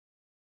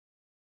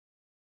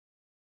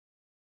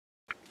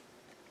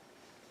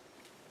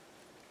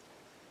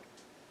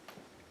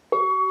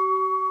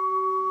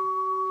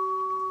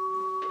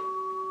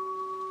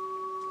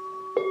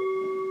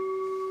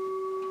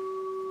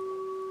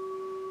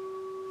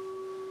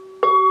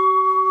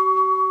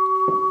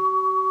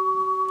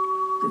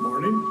Good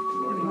morning.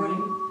 Good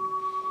morning.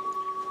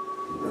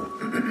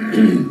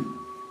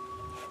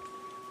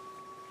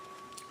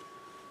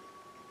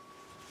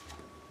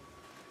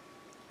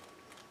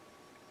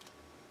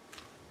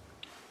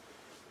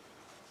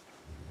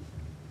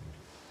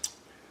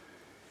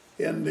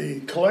 In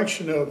the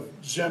collection of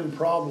Zen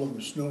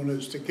problems known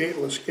as the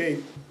Gateless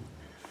Gate,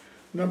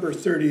 number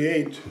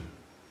 38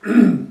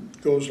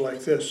 goes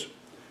like this.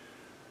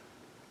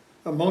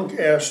 A monk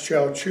asked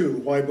Chao Chu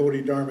why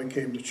Bodhidharma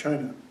came to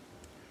China.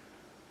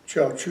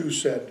 Chao Chu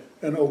said,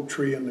 an oak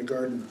tree in the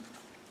garden.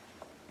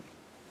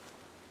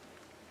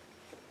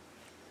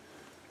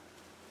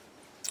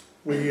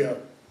 We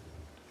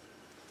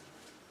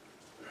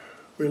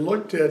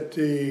looked at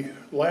the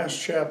last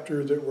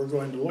chapter that we're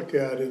going to look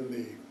at in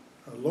the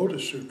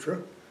Lotus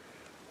Sutra,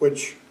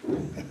 which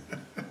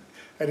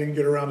I didn't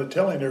get around to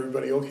telling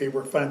everybody, okay,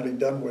 we're finally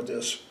done with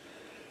this.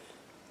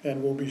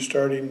 And we'll be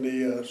starting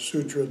the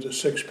Sutra of the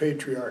Sixth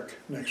Patriarch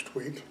next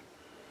week.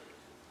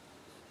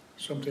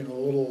 Something a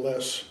little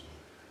less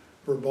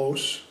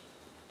verbose.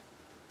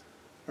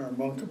 Our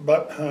monk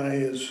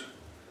Bhatthai has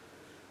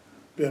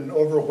been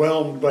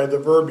overwhelmed by the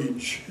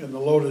verbiage in the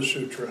Lotus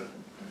Sutra.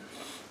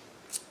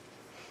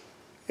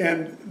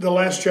 And the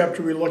last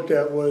chapter we looked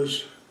at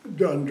was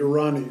on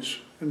Dharanis.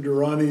 And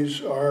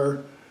Dharanis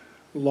are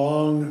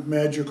long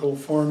magical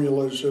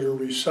formulas that are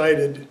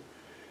recited,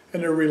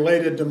 and they're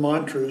related to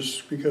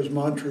mantras because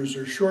mantras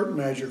are short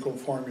magical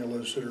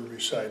formulas that are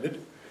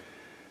recited.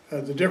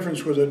 The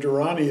difference with a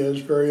Dharani is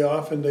very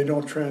often they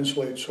don't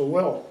translate so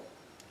well.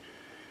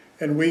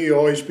 And we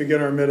always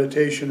begin our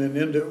meditation and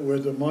end it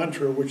with a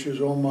mantra, which is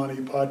Om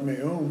Mani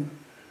Padme Hum,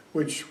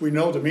 which we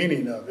know the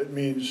meaning of. It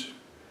means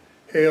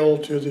hail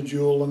to the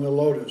jewel in the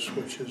lotus,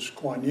 which is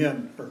Kuan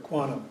Yin or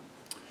Quantum.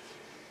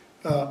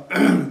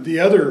 The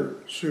other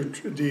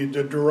sutra, the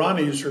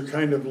Dharanis are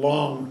kind of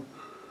long.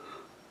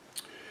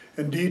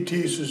 And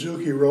D.T.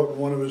 Suzuki wrote in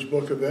one of his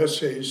book of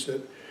essays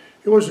that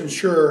he wasn't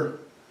sure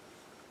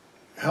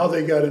how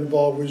they got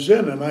involved with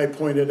Zen. And I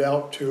pointed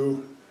out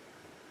to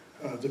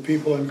the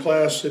people in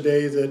class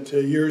today that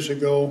years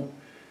ago,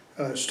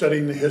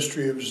 studying the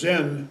history of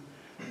Zen,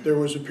 there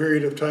was a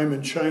period of time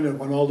in China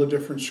when all the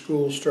different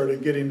schools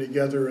started getting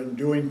together and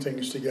doing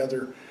things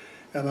together.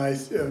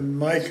 And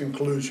my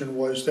conclusion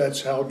was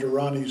that's how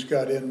Dharanis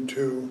got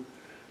into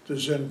the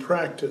Zen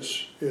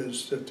practice,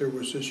 is that there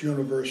was this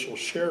universal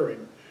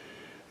sharing.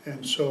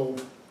 And so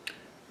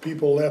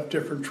people left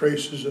different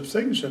traces of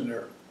things in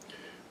there.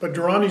 But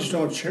Dharanis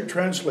don't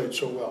translate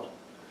so well.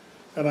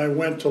 And I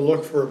went to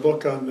look for a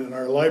book in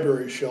our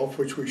library shelf,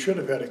 which we should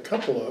have had a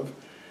couple of,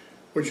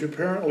 which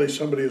apparently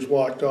somebody has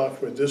walked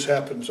off with. This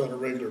happens on a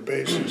regular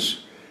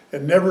basis,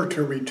 and never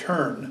to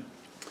return.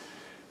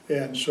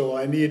 And so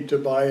I need to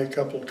buy a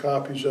couple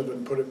copies of it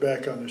and put it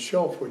back on the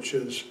shelf, which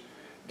is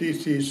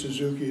D.T.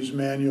 Suzuki's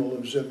Manual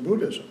of Zen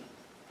Buddhism.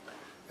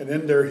 And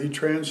in there he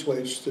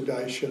translates the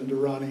Daishin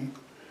Dharani,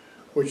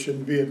 which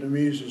in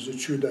Vietnamese is the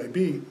Chu Dai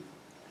Bi.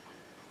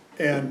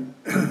 And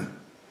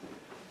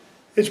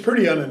it's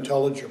pretty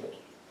unintelligible.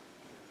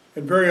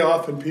 And very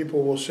often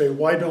people will say,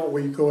 why don't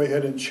we go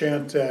ahead and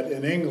chant that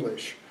in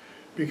English?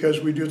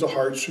 Because we do the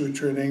Heart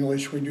Sutra in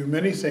English, we do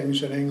many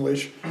things in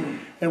English,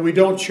 and we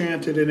don't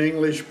chant it in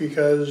English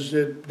because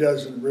it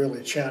doesn't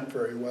really chant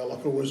very well.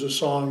 If it was a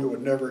song, it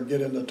would never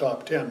get in the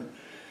top 10.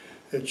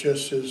 It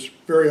just is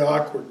very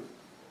awkward.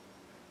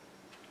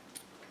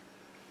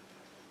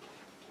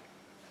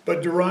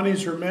 But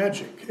Dharanis are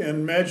magic,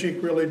 and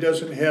magic really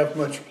doesn't have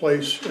much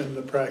place in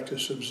the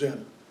practice of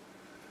Zen.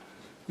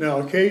 Now,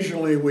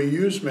 occasionally we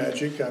use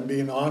magic, I'm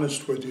being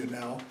honest with you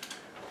now,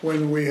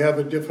 when we have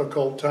a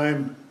difficult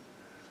time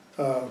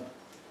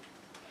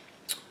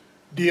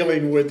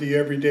dealing with the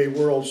everyday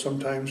world.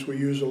 Sometimes we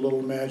use a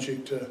little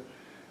magic to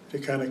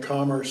kind of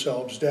calm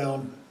ourselves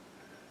down.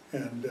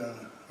 And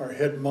our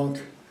head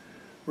monk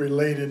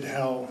related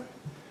how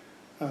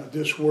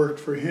this worked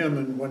for him,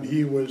 and when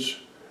he was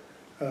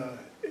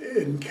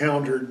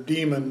encountered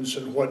demons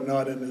and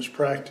whatnot in his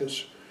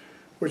practice,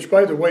 which,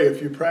 by the way,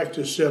 if you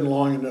practice Zen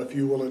long enough,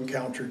 you will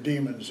encounter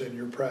demons in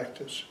your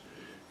practice.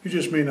 You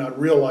just may not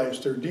realize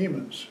they're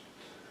demons.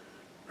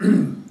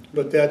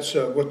 But that's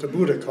what the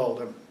Buddha called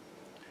them.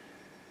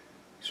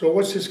 So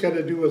what's this got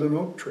to do with an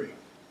oak tree?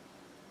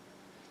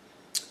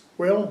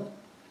 Well,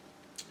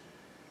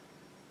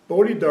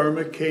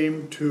 Bodhidharma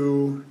came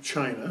to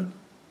China,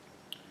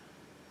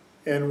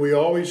 and we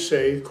always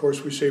say, of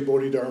course we say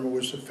Bodhidharma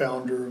was the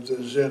founder of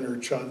the Zen or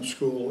Chan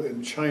school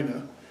in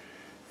China,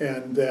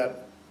 and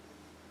that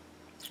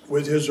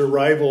with his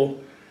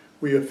arrival,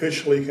 we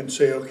officially can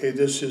say, okay,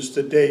 this is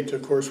the date.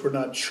 Of course, we're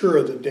not sure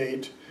of the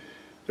date.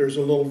 There's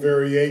a little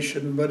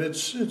variation, but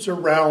it's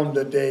around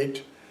the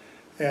date.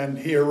 And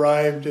he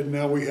arrived, and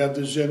now we have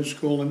the Zen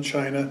school in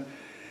China.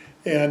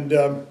 And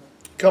a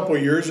couple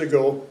of years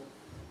ago,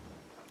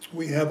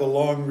 we have a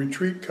long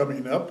retreat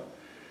coming up,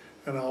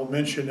 and I'll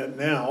mention it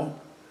now.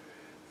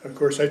 Of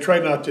course, I try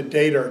not to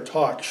date our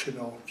talks, you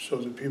know, so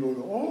that people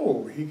go,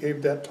 oh, he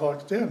gave that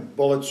talk then.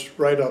 Well, it's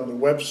right on the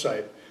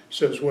website. It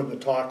says when the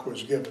talk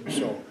was given,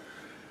 so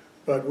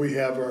but we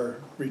have our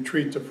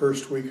retreat the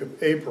first week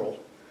of April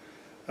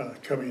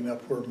coming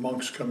up, where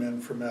monks come in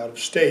from out of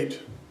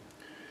state.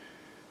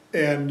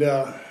 And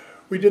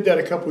we did that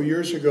a couple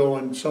years ago,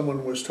 and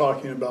someone was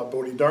talking about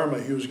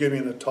Bodhidharma. He was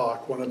giving a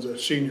talk. One of the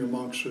senior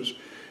monks was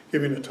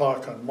giving a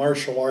talk on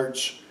martial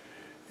arts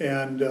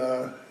and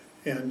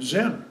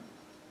Zen.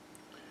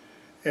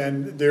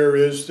 And there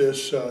is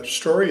this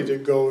story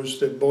that goes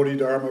that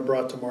Bodhidharma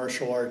brought the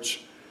martial arts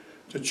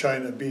to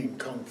China, being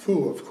Kung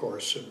Fu, of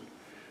course,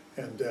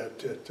 and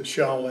that at the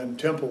Shaolin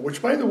Temple,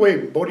 which, by the way,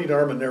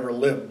 Bodhidharma never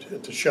lived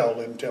at the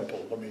Shaolin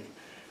Temple. Let me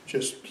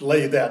just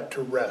lay that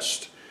to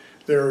rest.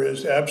 There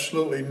is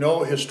absolutely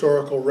no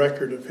historical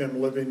record of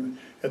him living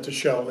at the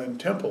Shaolin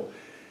Temple.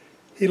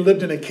 He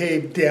lived in a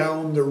cave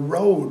down the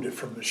road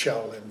from the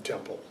Shaolin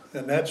Temple,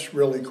 and that's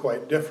really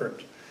quite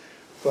different.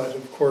 But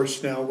of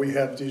course now we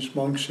have these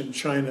monks in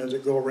China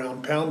that go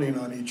around pounding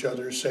on each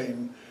other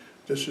saying,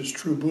 this is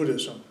true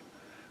Buddhism.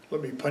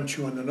 Let me punch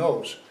you in the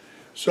nose.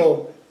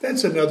 So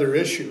that's another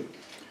issue.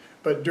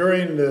 But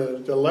during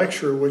the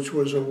lecture, which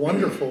was a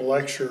wonderful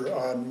lecture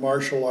on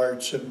martial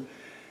arts and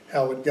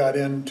how it got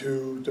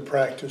into the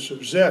practice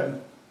of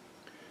Zen,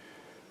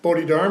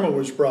 Bodhidharma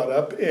was brought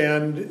up,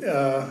 and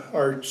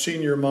our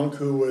senior monk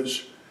who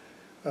was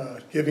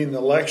giving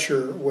the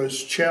lecture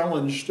was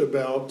challenged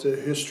about the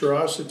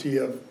historicity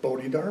of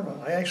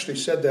Bodhidharma. I actually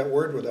said that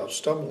word without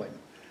stumbling.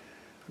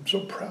 I'm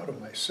so proud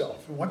of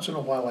myself. Once in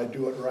a while I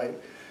do it right.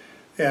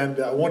 And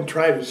I won't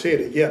try to say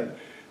it again.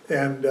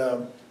 And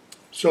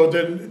so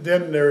then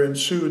there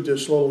ensued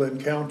this little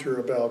encounter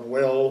about,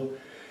 well,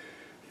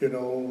 you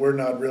know, we're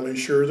not really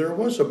sure there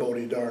was a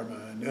Bodhidharma.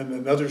 And then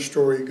another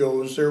story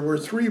goes, there were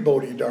 3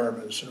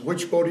 Bodhidharmas. And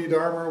which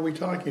Bodhidharma are we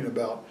talking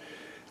about?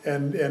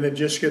 And it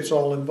just gets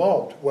all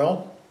involved.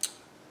 Well,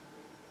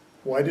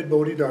 why did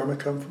Bodhidharma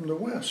come from the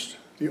West?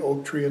 The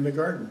oak tree in the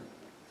garden.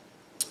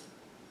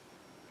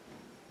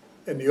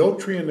 And the oak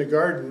tree in the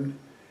garden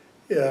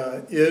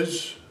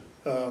is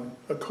a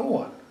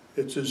koan.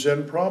 It's a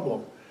Zen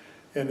problem.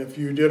 And if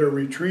you did a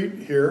retreat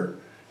here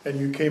and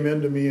you came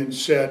into me and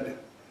said,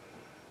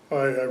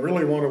 I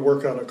really want to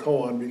work on a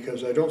koan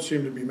because I don't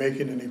seem to be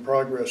making any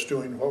progress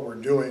doing what we're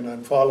doing.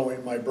 I'm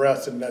following my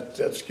breath and that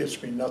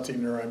gets me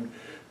nothing, or I'm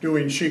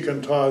doing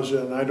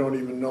shikantaza and I don't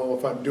even know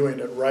if I'm doing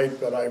it right,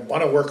 but I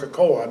want to work a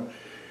koan,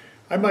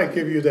 I might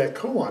give you that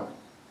koan.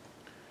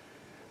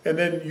 And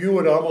then you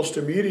would almost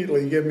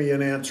immediately give me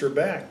an answer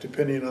back,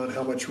 depending on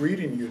how much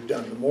reading you'd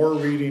done. The more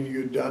reading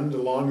you'd done, the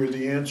longer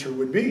the answer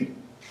would be.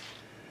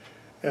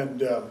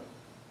 And,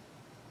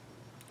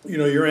 you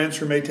know, your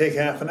answer may take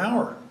half an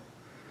hour,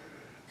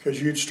 because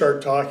you'd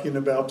start talking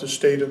about the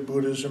state of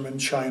Buddhism in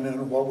China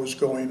and what was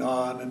going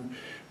on, and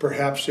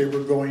perhaps they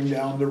were going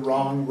down the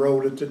wrong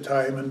road at the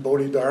time, and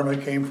Bodhidharma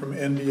came from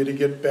India to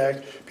get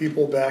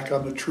people back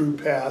on the true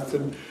path.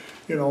 And,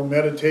 you know,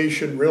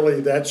 meditation,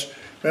 really,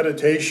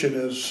 meditation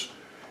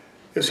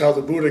is how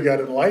the Buddha got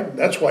enlightened.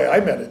 That's why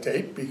I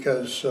meditate,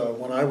 because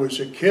when I was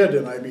a kid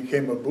and I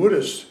became a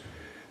Buddhist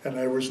and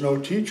there was no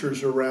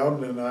teachers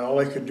around and all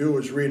I could do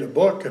was read a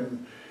book,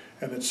 and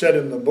it said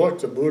in the book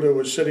the Buddha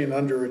was sitting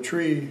under a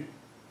tree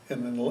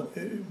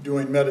and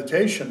doing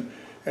meditation,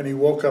 and he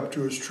woke up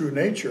to his true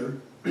nature,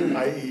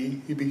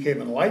 i.e. he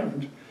became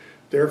enlightened.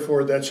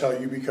 Therefore, that's how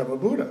you become a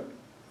Buddha,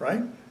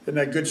 right? Isn't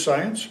that good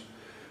science?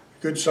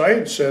 Good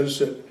science says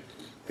that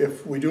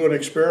if we do an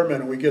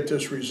experiment and we get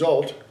this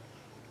result,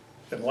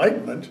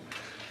 enlightenment,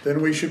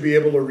 then we should be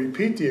able to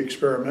repeat the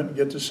experiment and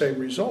get the same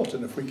result.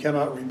 And if we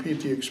cannot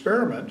repeat the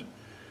experiment,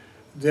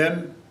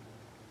 then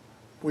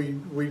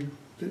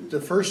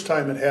the first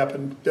time it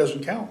happened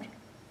doesn't count.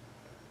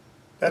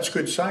 That's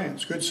good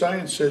science. Good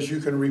science says you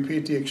can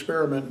repeat the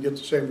experiment and get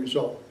the same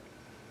result.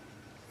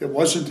 It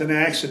wasn't an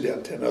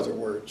accident, in other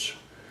words.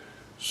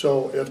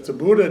 So if the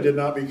Buddha did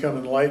not become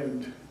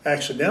enlightened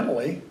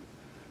accidentally,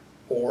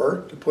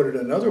 or to put it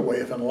another way,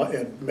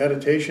 if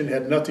meditation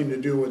had nothing to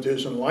do with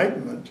his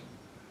enlightenment,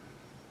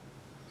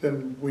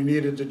 then we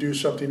needed to do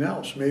something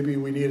else. Maybe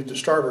we needed to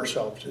starve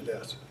ourselves to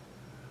death,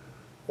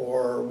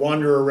 or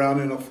wander around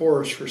in a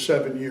forest for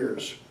 7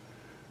 years,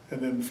 and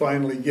then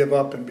finally give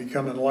up and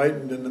become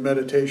enlightened, and the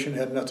meditation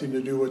had nothing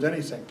to do with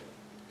anything.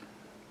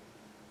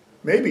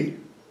 Maybe.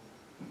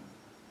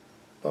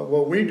 But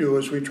what we do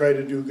is we try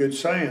to do good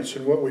science,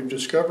 and what we've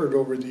discovered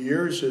over the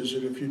years is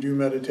that if you do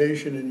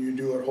meditation and you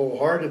do it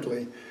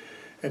wholeheartedly,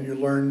 and you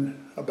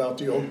learn about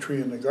the oak tree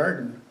in the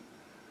garden,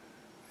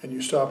 and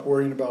you stop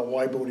worrying about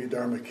why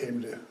Bodhidharma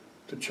came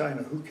to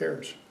China, who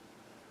cares?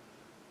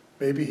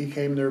 Maybe he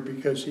came there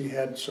because he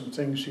had some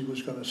things he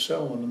was going to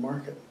sell in the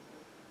market,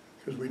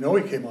 because we know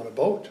he came on a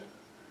boat.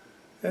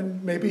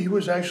 And maybe he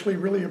was actually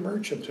really a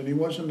merchant, and he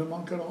wasn't a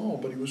monk at all,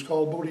 but he was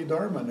called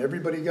Bodhidharma, and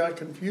everybody got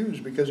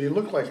confused because he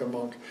looked like a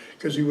monk,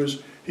 because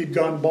he'd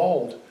gone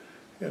bald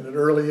at an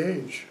early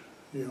age.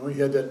 You know, he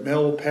had that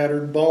metal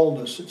patterned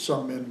baldness that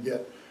some men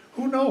get.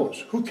 Who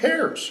knows? Who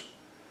cares?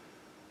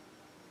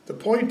 The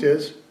point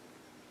is,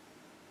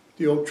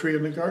 the oak tree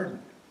in the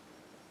garden.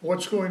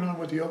 What's going on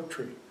with the oak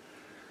tree?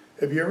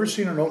 Have you ever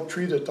seen an oak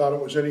tree that thought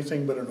it was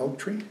anything but an oak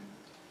tree?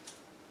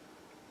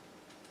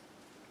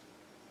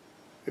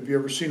 Have you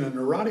ever seen a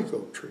neurotic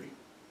oak tree?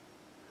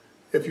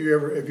 Have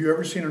you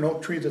ever seen an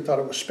oak tree that thought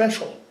it was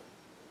special?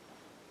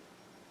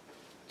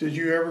 Did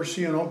you ever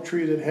see an oak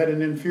tree that had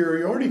an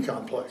inferiority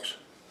complex?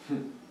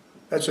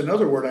 That's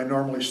another word I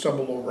normally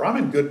stumble over.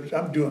 I'm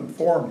doing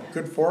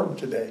good form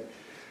today.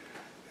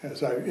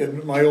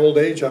 In my old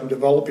age, I'm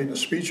developing a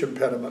speech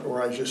impediment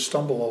where I just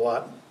stumble a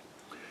lot.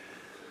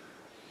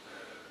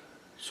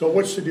 So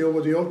what's the deal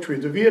with the oak tree?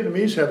 The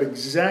Vietnamese have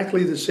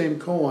exactly the same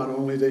koan,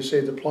 only they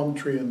say the plum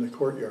tree in the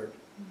courtyard.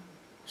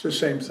 It's the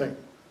same thing.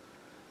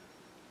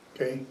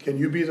 Okay, can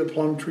you be the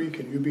plum tree?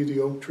 Can you be the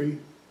oak tree?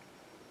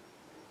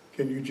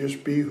 Can you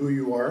just be who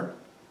you are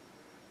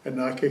and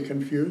not get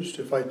confused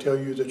if I tell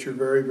you that you're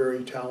very,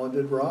 very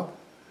talented, Rob?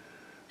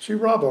 See,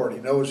 Rob already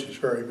knows he's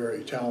very,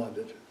 very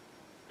talented,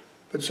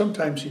 but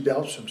sometimes he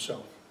doubts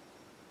himself.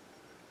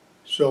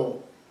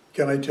 So,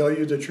 can I tell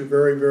you that you're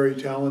very, very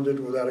talented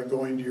without it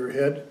going to your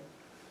head?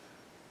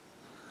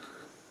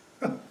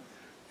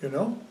 You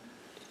know?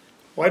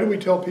 Why do we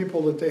tell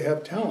people that they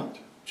have talent?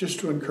 Just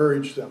to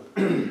encourage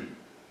them.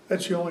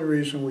 That's the only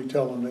reason we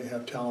tell them they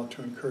have talent,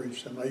 to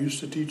encourage them. I used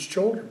to teach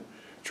children.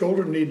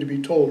 Children need to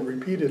be told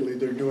repeatedly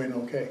they're doing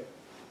okay.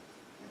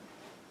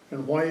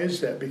 And why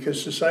is that?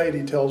 Because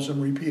society tells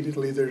them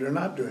repeatedly that they're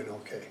not doing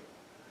okay.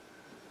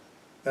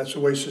 That's the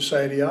way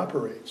society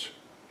operates.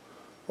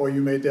 Or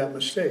you made that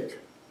mistake.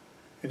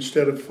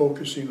 Instead of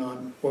focusing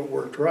on what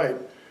worked right,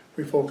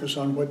 we focus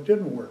on what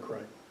didn't work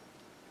right.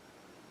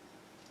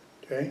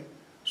 Okay?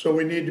 So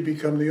we need to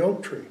become the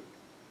oak tree.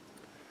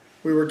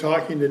 We were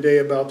talking today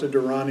about the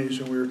Dharanis,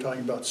 and we were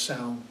talking about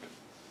sound.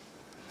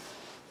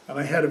 And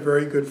I had a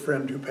very good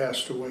friend who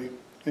passed away.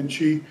 And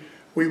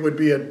we would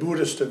be at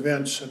Buddhist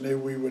events,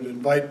 and we would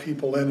invite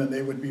people in, and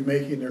they would be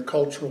making their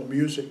cultural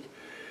music.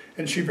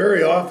 And she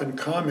very often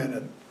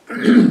commented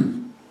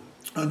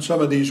on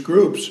some of these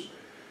groups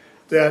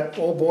that,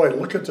 oh boy,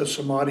 look at the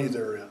samadhi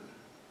they're in.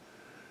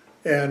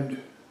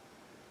 And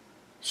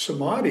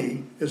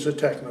samadhi is a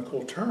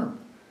technical term.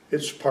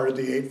 It's part of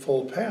the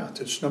Eightfold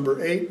Path. It's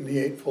number 8 in the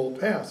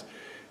Eightfold Path.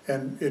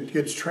 And it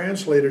gets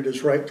translated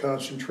as right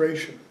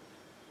concentration.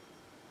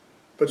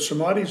 But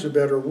samadhi is a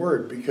better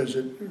word because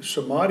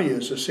samadhi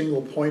is a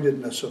single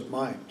pointedness of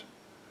mind.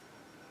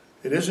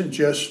 It isn't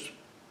just,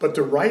 but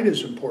the right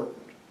is important.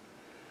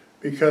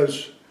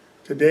 Because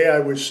today I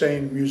was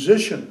saying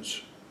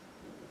musicians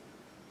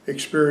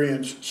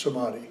experience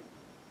samadhi.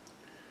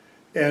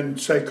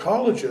 And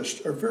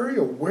psychologists are very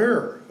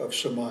aware of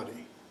samadhi.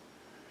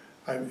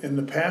 In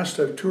the past,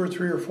 2 or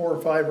 3 or 4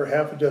 or 5 or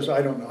half a dozen,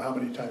 I don't know how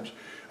many times,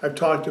 I've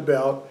talked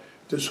about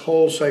this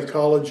whole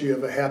psychology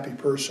of a happy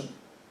person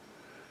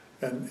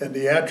and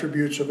the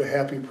attributes of a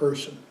happy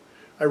person.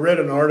 I read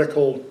an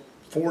article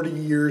 40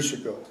 years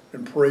ago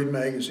in Parade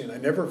magazine. I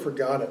never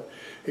forgot it,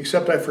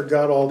 except I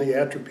forgot all the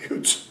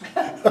attributes.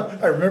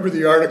 I remember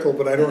the article,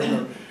 but I don't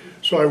remember.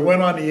 So I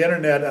went on the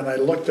internet and I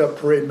looked up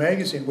Parade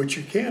magazine, which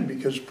you can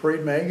because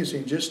Parade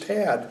magazine just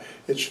had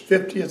its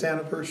 50th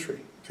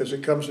anniversary, because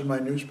it comes in my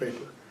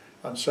newspaper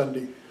on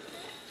Sunday.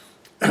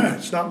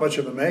 It's not much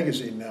of a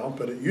magazine now,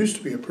 but it used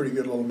to be a pretty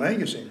good little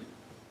magazine.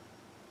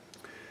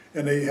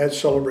 And they had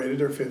celebrated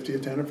their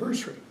 50th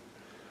anniversary.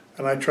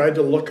 And I tried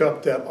to look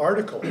up that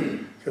article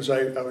because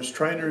I was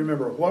trying to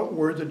remember what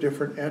were the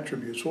different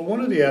attributes. Well, one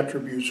of the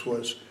attributes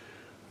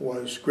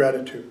was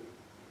gratitude,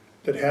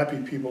 that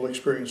happy people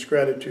experience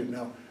gratitude.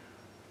 Now,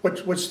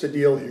 what's the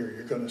deal here,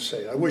 you're going to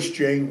say? I wish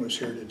Jane was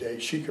here today.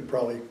 She could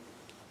probably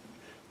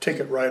take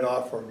it right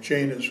off for him.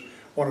 Jane is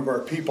one of our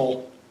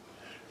people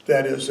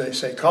that is a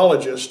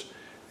psychologist,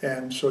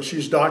 and so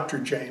she's Dr.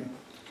 Jane.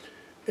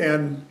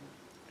 And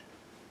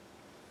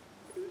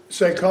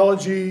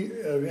psychology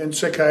and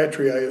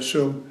psychiatry, I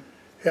assume,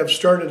 have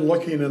started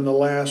looking in the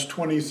last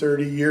 20,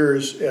 30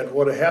 years at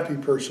what a happy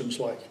person's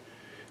like.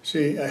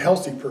 See, a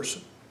healthy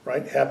person,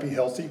 right? Happy,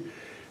 healthy.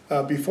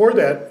 Before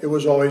that, it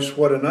was always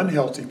what an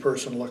unhealthy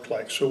person looked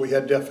like. So we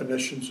had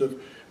definitions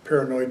of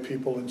paranoid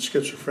people and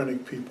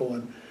schizophrenic people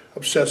and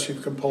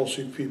obsessive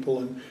compulsive people.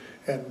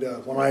 And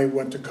when I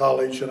went to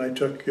college and I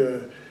took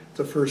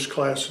the first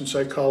class in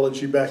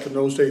psychology, back in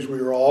those days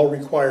we were all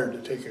required to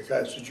take a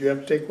class. Did you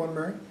have to take one,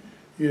 Mary?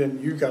 You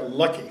didn't. You got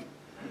lucky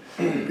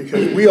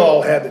because we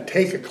all had to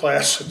take a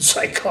class in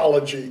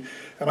psychology,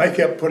 and I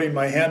kept putting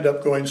my hand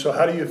up going, so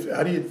how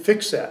do you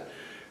fix that?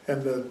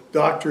 And the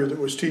doctor that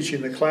was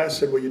teaching the class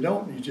said, well, you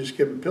don't. You just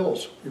give them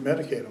pills. You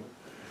medicate them.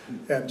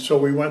 And so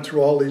we went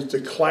through all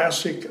the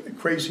classic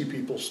crazy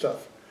people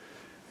stuff.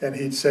 And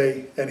he'd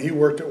say, and he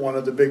worked at one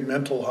of the big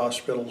mental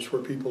hospitals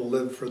where people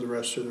live for the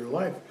rest of their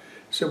life.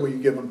 He said, well,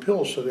 you give them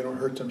pills so they don't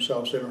hurt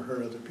themselves, they don't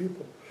hurt other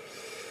people.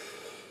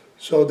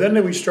 So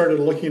then we started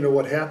looking at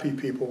what happy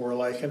people were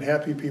like, and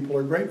happy people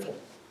are grateful.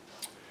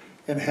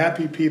 And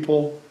happy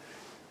people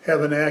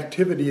have an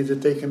activity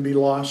that they can be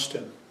lost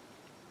in.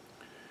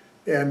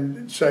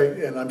 And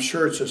I'm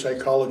sure it's a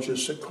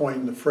psychologist that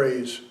coined the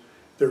phrase,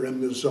 they're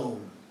in the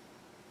zone.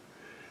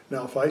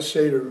 Now, if I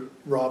say to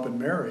Rob and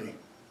Mary,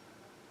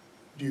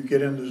 Do you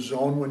get in the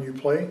zone when you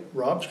play?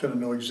 Rob's going to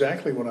know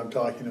exactly what I'm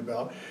talking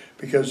about,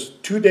 because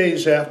 2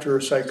 days after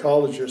a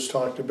psychologist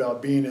talked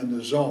about being in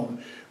the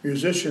zone,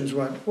 musicians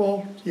went,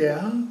 well,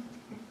 yeah,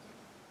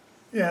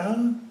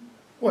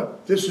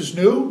 what, this is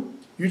new?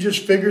 You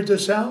just figured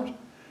this out?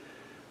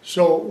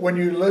 So when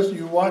you listen,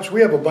 you watch,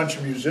 we have a bunch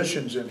of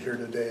musicians in here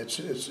today.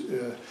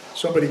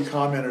 Somebody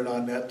commented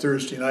on that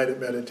Thursday night at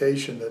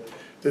meditation that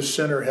this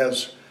center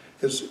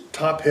is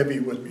top heavy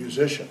with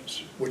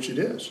musicians, which it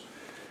is.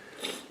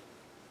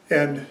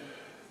 And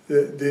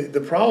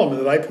the problem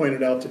that I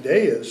pointed out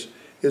today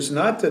is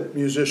not that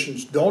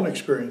musicians don't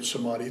experience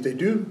samadhi, they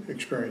do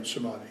experience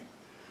samadhi.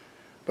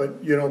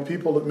 But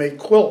people that make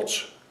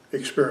quilts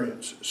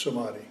experience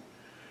samadhi.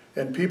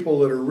 And people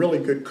that are really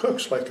good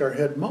cooks, like our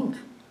head monk,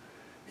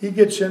 he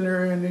gets in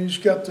there and he's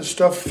got the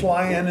stuff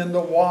flying in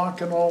the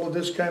wok and all of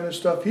this kind of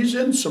stuff. He's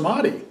in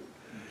samadhi.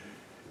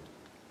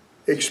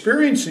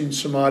 Experiencing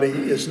samadhi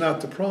is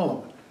not the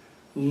problem.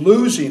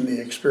 Losing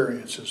the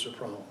experience is the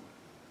problem.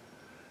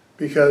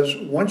 Because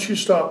once you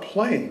stop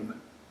playing,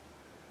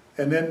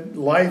 and then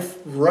life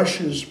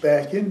rushes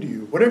back into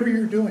you, whatever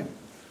you're doing,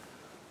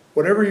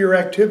 whatever your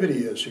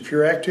activity is. If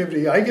your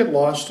activity, I get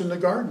lost in the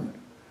garden.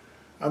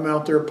 I'm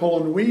out there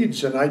pulling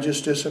weeds and I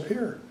just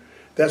disappear.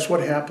 That's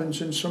what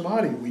happens in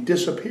samadhi. We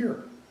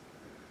disappear.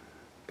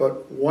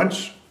 But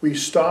once we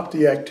stop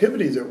the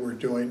activity that we're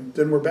doing,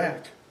 then we're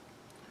back.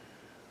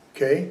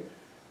 Okay?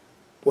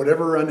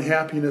 Whatever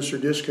unhappiness or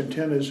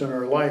discontent is in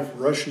our life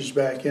rushes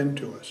back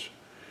into us.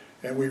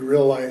 And we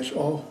realize,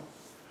 oh,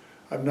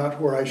 I'm not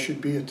where I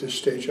should be at this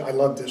stage. I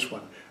love this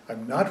one.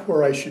 I'm not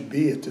where I should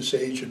be at this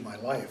age in my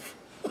life.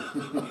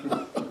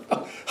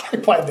 I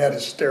find that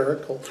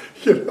hysterical,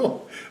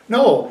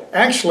 No,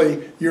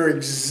 actually, you're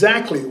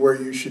exactly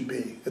where you should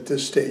be at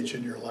this stage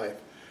in your life.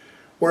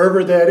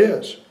 Wherever that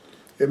is.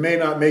 It may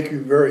not make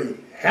you very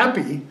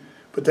happy,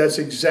 but that's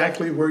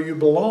exactly where you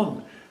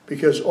belong.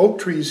 Because oak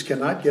trees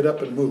cannot get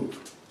up and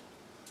move.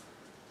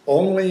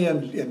 Only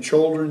in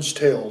children's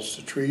tales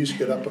the trees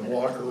get up and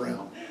walk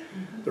around.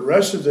 The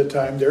rest of the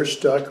time they're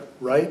stuck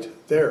right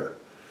there.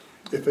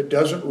 If it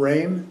doesn't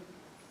rain,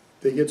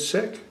 they get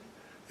sick.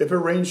 If it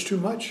rains too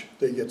much,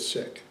 they get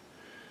sick.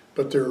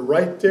 But they're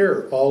right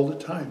there all the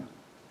time.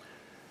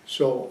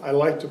 So I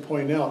like to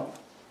point out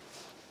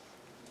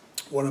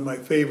one of my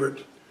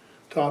favorite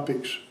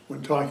topics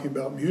when talking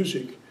about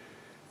music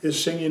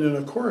is singing in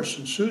a chorus.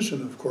 And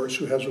Susan, of course,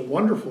 who has a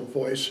wonderful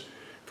voice,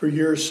 for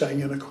years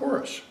sang in a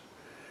chorus.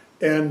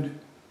 And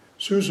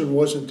Susan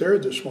wasn't there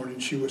this morning.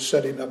 She was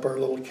setting up our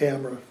little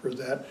camera for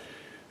that.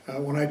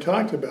 When I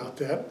talked about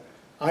that,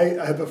 I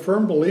have a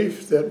firm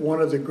belief that one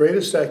of the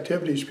greatest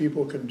activities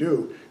people can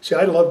do, see,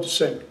 I love to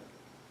sing.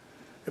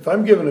 If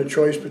I'm given a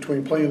choice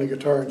between playing the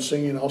guitar and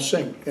singing, I'll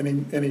sing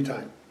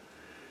anytime.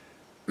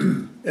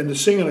 And to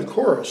sing in a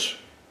chorus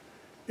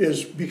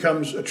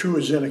becomes a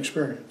true Zen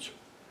experience.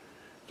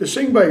 To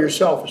sing by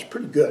yourself is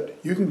pretty good.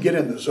 You can get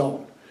in the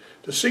zone.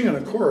 To sing in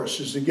a chorus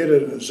is to get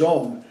in a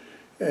zone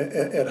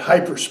at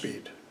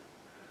hyperspeed,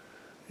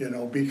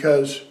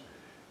 because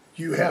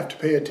you have to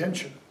pay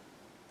attention.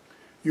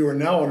 You are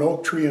now an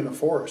oak tree in a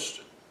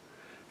forest.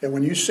 And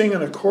when you sing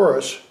in a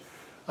chorus,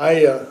 I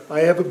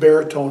have a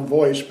baritone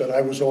voice, but I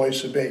was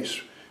always a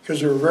bass,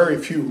 because there are very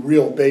few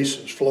real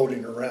basses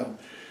floating around.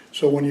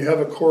 So when you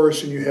have a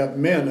chorus and you have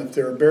men, if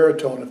they're a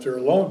baritone, if they're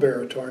a lone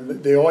baritone,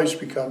 they always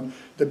become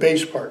the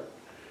bass part.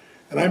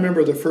 And I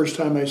remember the first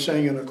time I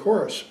sang in a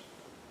chorus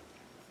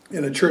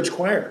in a church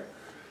choir.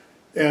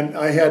 And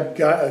I had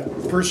a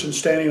person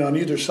standing on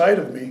either side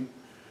of me,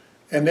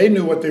 and they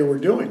knew what they were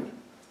doing.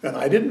 And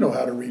I didn't know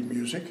how to read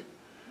music.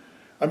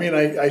 I mean,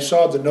 I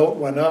saw the note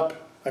went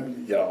up.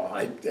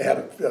 I had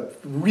a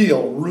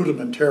real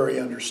rudimentary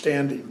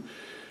understanding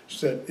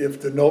that if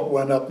the note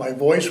went up, my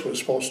voice was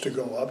supposed to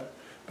go up.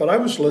 But I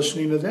was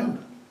listening to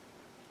them.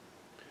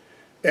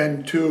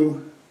 And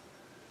to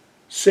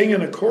sing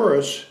in a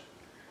chorus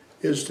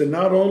is to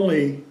not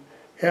only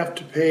have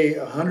to pay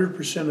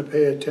 100% of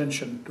pay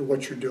attention to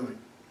what you're doing.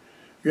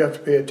 You have to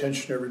pay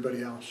attention to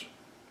everybody else.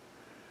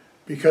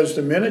 Because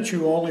the minute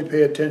you only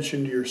pay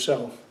attention to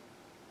yourself,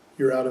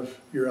 you're out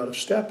of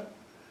step.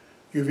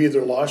 You've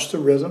either lost the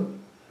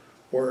rhythm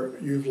or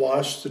you've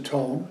lost the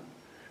tone,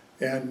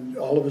 and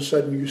all of a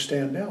sudden you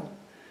stand out.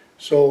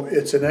 So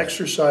it's an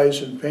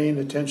exercise in paying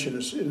attention.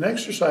 It's an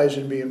exercise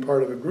in being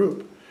part of a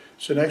group.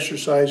 It's an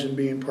exercise in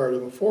being part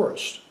of a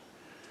forest.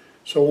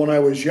 So when I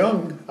was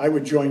young, I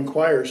would join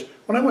choirs.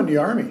 When I went in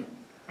the Army,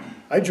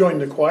 I joined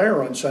the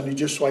choir on Sunday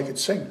just so I could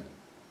sing.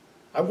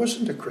 I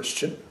wasn't a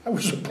Christian. I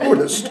was a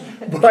Buddhist,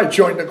 but I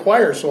joined the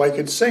choir so I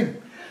could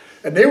sing.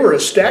 And they were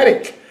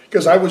ecstatic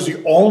because I was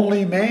the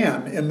only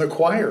man in the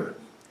choir.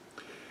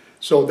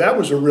 So that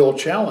was a real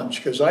challenge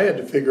because I had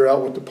to figure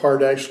out what the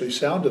part actually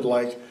sounded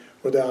like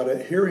without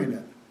hearing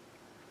it.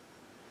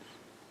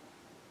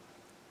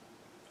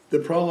 The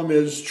problem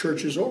is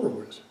church is over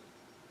with.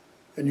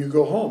 And you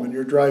go home and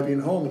you're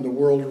driving home and the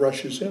world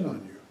rushes in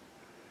on you.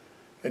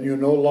 And you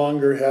no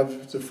longer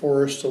have the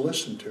forest to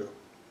listen to.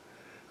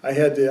 I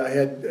had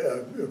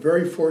a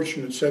very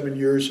fortunate 7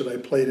 years that I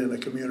played in a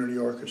community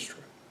orchestra.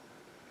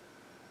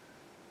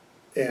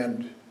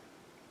 And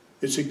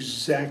it's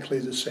exactly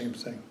the same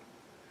thing.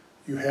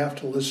 You have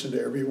to listen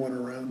to everyone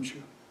around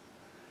you.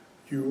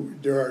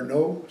 There are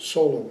no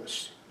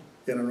soloists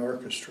in an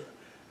orchestra.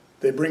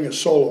 They bring a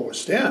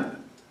soloist in,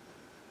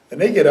 and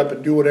they get up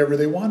and do whatever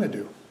they want to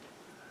do.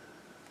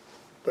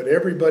 But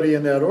everybody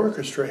in that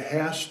orchestra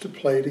has to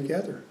play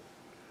together,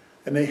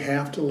 and they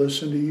have to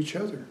listen to each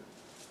other.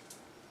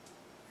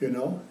 You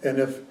know, and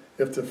if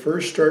the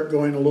first start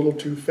going a little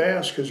too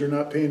fast because they're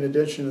not paying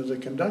attention to the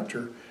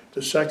conductor,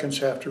 the seconds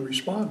have to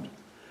respond.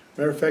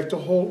 Matter of fact, the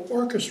whole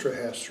orchestra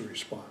has to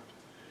respond.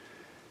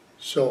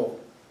 So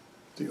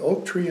the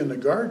oak tree in the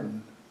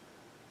garden,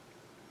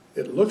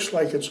 it looks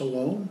like it's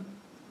alone,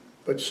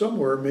 but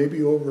somewhere,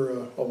 maybe over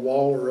a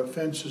wall or a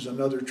fence, is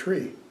another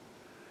tree.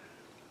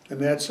 And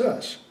that's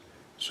us.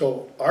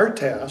 So our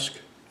task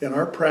in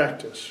our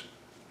practice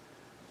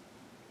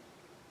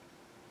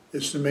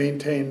is to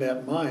maintain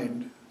that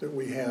mind that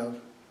we have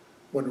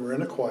when we're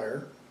in a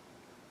choir,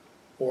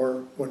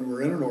 or when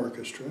we're in an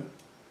orchestra,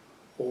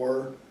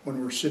 or when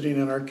we're sitting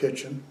in our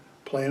kitchen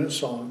playing a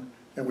song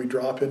and we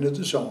drop into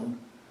the zone,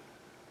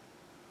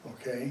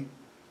 okay?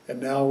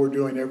 And now we're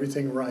doing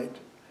everything right.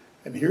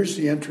 And here's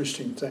the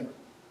interesting thing.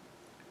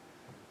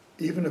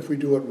 Even if we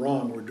do it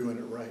wrong, we're doing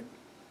it